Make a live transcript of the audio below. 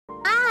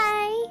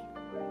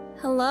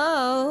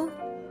Hello.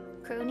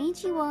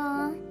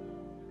 Konnichiwa.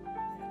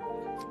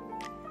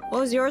 What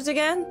was yours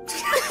again?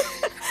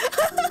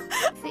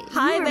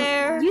 Hi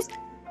there.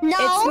 No.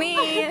 It's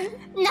me.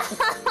 No.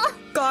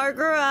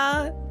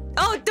 Gargura.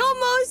 Oh,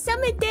 domo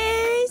same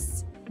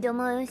desu.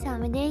 Domo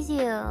sama desu.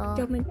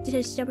 Domo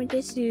same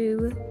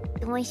desu.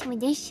 Domo sama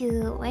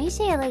desu. Why you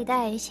say it like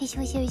that?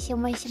 Same desu.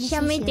 Domo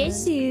sama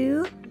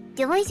desu.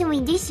 Domo same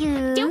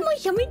desu. Domo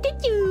sama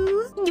desu.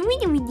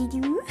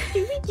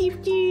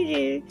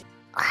 Desu.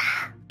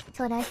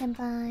 Soda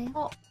senpai.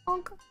 Oh.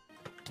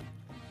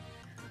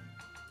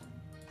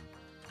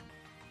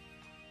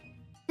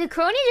 Did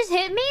Crony just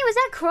hit me? Was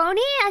that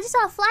Crony? I just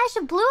saw a flash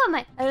of blue on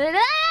my...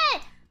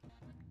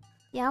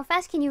 Yeah, how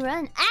fast can you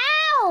run?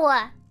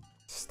 Ow!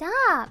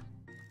 Stop.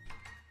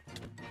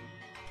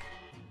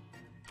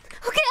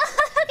 Okay,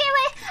 okay,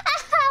 wait.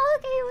 Ow,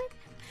 okay, wait.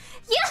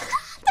 Yeah,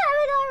 damn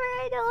it,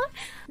 I don't.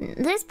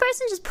 This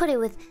person just put it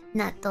with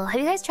natto. Have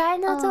you guys tried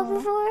natto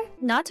before?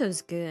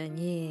 Natto's good,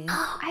 yeah.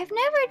 I've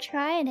never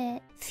tried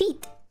it.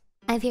 Feet.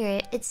 I hear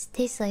it. It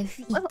tastes like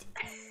feet.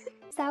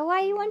 Is that why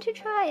you want to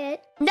try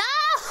it? No!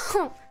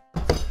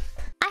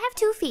 I have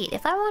 2 feet.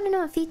 If I want to know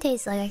what feet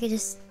taste like, I could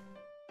just...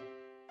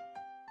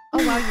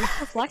 Oh wow, you're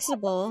so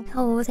flexible.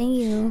 Oh, thank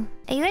you.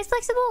 Are you guys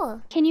flexible?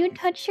 Can you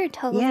touch your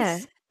toes? Yeah.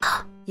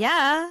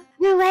 Yeah.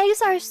 Your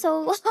legs are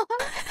so long.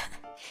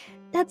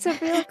 That's a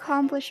real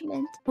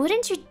accomplishment.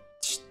 Wouldn't your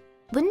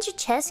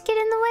chest get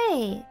in the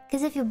way?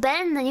 Because if you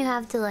bend, then you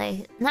have to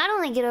like not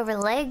only get over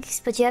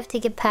legs, but you have to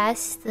get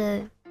past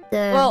the.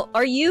 Well,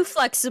 are you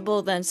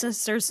flexible then,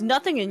 since there's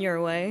nothing in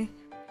your way?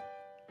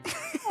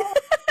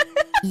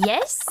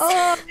 Yes.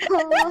 Oh.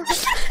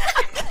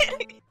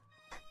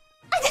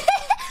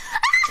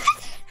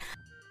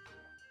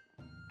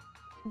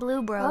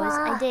 Blue bros.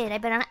 I did. I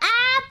bet on.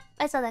 Ah!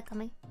 I saw that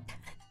coming.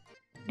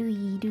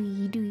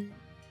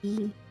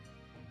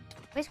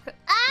 Where's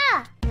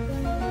ah!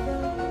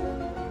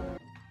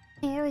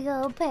 Here we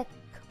go. Pick.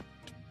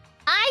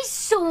 I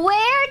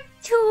swear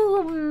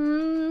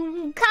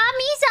to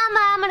Kami-sama,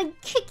 I'm gonna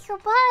kick your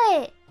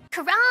butt.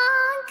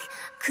 Kronk,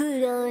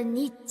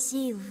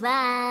 konnichiwa.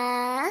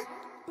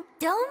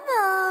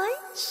 Domo,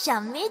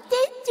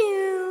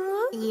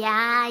 shameteru.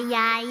 Yeah,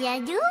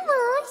 domo,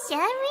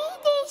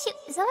 shameteru.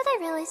 Is that what I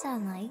really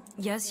sound like?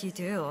 Yes, you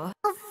do.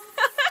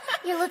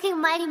 You're looking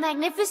mighty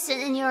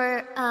magnificent in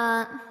your,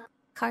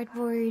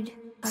 cardboard.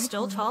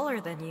 Still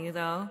taller than you,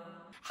 though.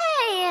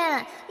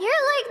 Hey,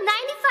 you're like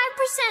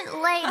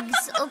 95%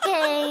 legs,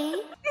 okay?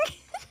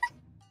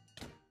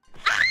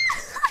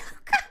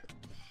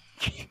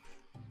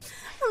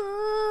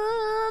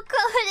 Ooh,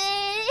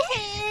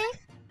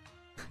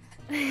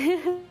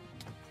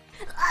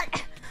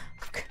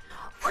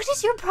 what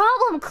is your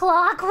problem,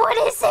 Clock? What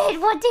is it?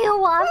 What do you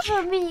want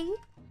from me?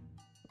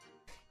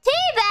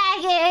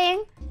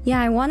 Teabagging! Yeah,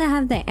 I want to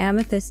have the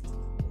amethyst.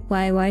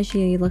 Why is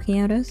she looking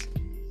at us?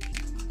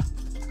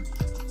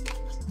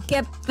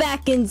 Get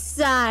back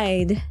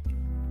inside!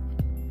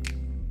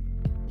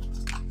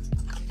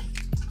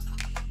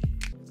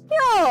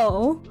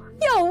 Yo,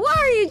 why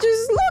are you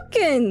just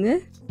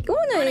looking? You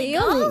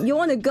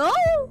wanna go?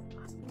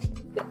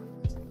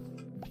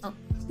 Oh.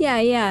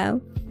 Yeah,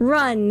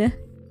 run.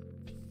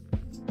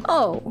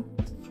 Oh.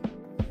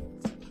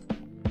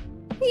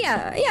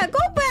 Yeah, go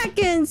back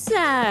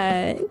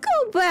inside.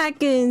 Go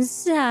back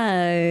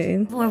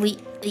inside. Before we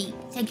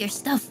take your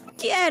stuff.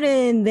 Get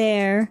in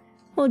there.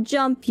 We'll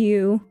jump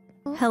you.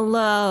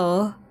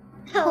 Hello.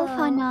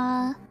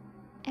 Kohana.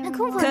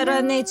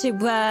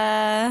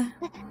 Konnichiwa.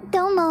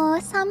 Domo,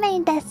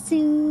 same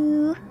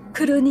desu.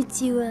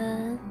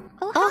 Konnichiwa.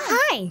 Oh,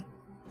 hi.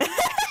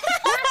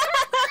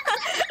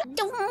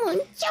 Domo,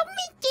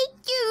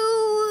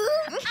 shameteru.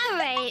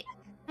 Alright.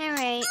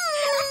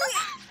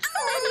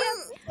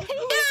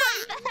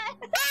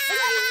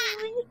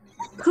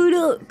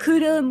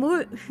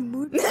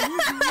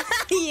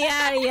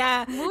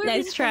 Yeah.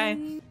 Nice try.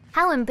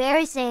 How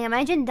embarrassing.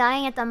 Imagine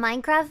dying at the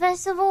Minecraft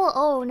festival.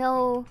 Oh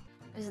no.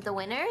 Is it the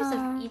winners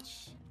of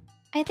each?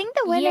 I think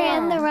the winner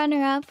and the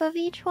runner-up of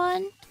each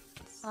one.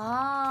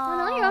 Oh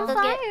no, you're on fire. Oh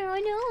no,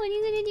 what are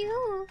you gonna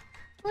do?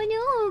 Oh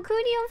no,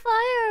 Cody on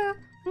fire.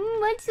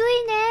 What's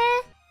doing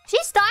it? She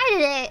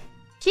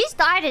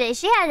started it.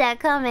 She had that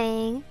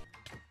coming.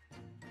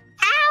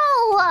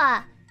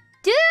 Ow!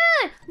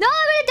 Dude! No,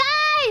 I'm gonna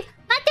die!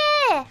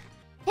 Mate!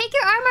 Take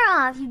your armor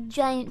off, you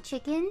giant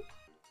chicken.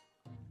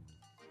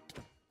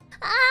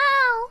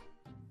 Ow!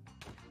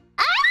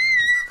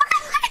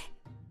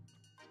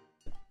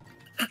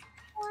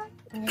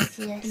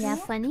 Yes. Yeah,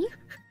 funny?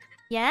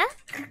 Yeah?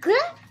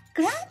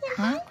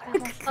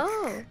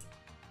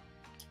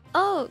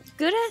 Oh,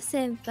 Gura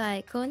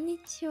senpai,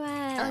 konnichiwa.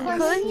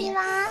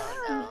 Konnichiwa.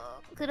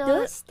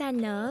 どうした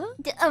の?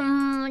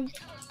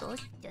 どう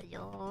した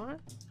よ?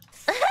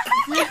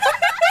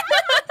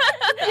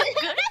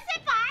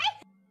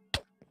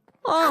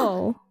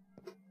 Oh.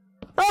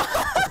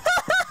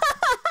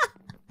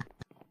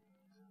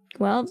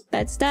 Well,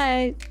 that's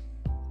that.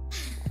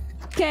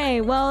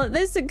 Okay, well,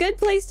 this is a good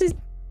place to...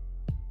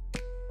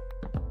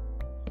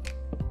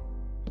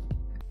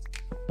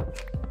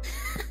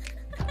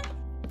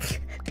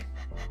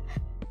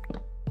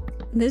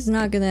 This is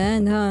not gonna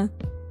end, huh?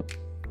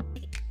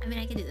 I mean,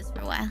 I can do this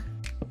for a while.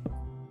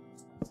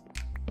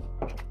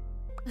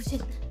 Oh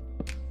shit.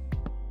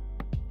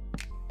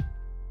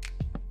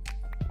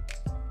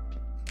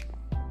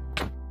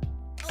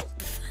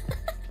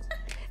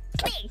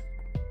 Wait.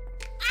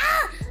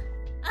 Ah!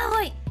 Oh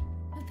wait.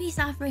 A peace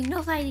offering.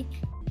 No fighting.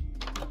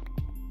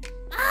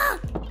 Ah!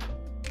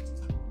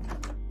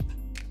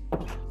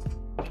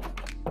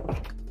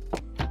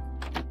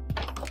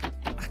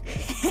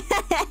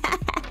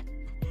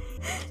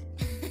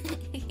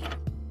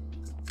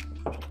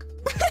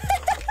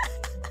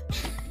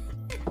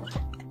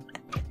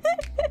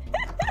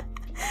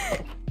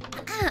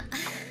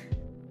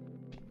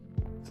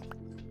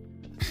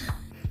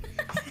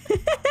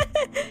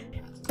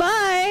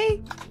 Bye.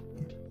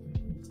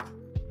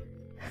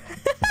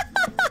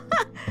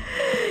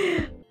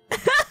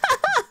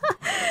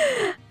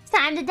 It's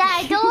time to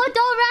die. Don't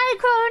run,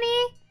 Crony.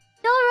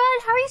 Don't run.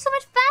 How are you so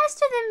much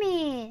faster than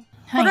me?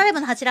 ホロライ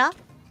ブの柱？は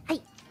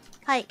い。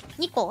はい。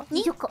2個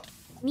20個。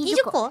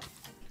 20個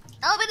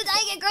Oh, but the die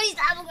again, Crony.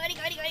 Stop. Crony.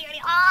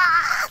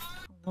 Ah!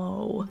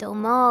 Whoa.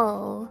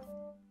 Domo.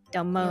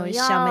 Domo Yo.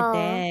 shama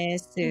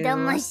desu.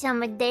 Domo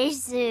shama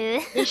desu.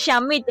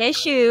 Shama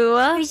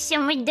desu.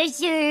 Shama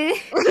desu.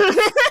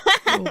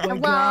 Oh my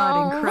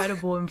god,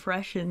 incredible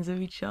impressions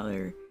of each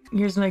other.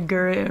 Here's my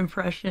Gura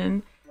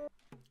impression.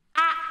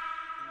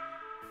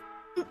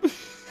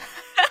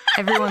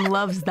 Everyone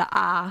loves the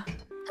ah.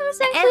 I was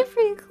actually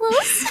pretty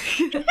close.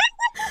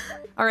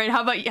 Alright,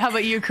 how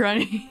about you,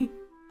 Crony?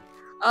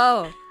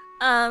 Oh,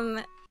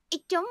 domo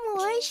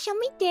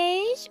shama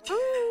desu.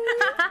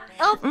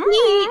 Oh,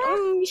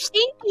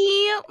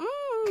 stinky.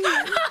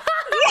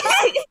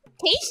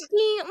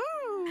 Tasty.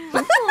 Oh,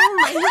 my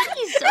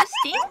hoodie's so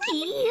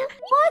stinky.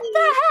 What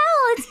the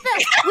hell?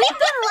 We've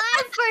been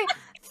live for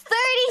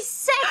 30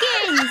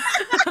 seconds.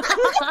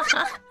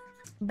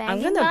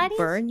 I'm gonna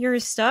burn your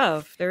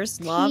stuff.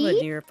 There's lava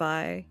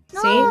nearby.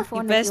 No, See? if You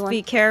one of best you be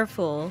want-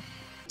 careful.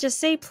 Just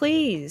say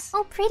please.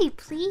 Oh, pretty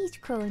please,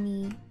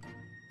 Crony.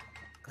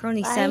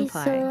 Crony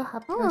senpai.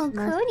 Oh,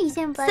 Crony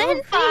senpai.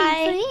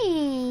 Senpai.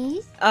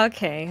 Please.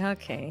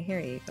 Okay, here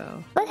you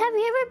go. But have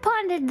you ever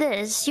pondered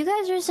this? You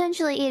guys are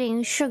essentially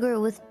eating sugar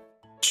with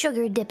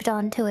sugar dipped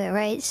onto it,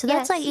 right? So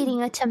that's Yes. like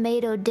eating a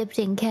tomato dipped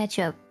in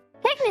ketchup.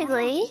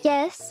 Technically.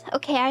 Yes.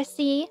 Okay, I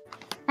see.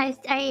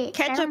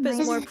 Ketchup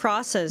is more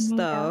processed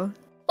though.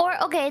 Or,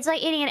 okay, it's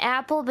like eating an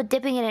apple but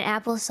dipping it in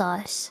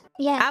applesauce.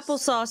 Yes.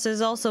 Applesauce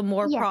is also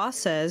more Yeah.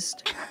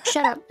 processed.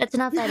 Shut up. That's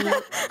enough, Eddie.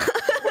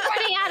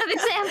 Running out of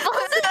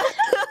examples.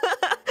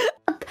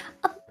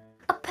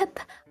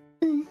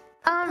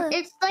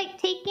 It's like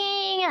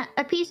taking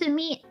a piece of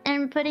meat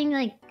and putting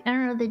like I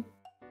don't know the.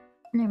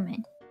 Never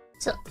mind.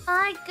 So,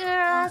 hi,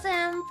 girl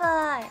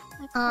senpai.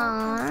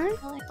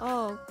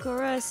 Oh,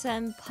 Gura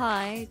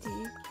senpai, do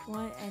you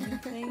want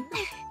anything?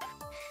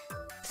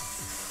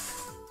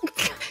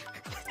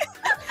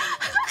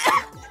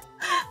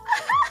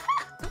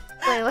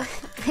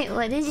 Wait,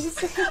 what did you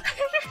say?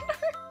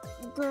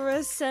 Gura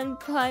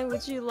senpai,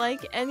 would you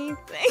like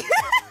anything?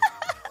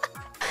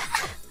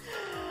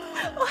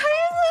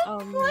 Why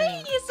are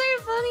you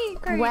so funny,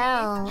 Crony?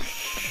 Well,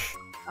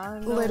 I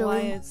don't know Little- why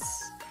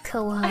it's...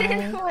 kawaii. I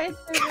don't know why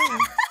it's so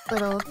funny.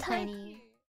 Little tiny.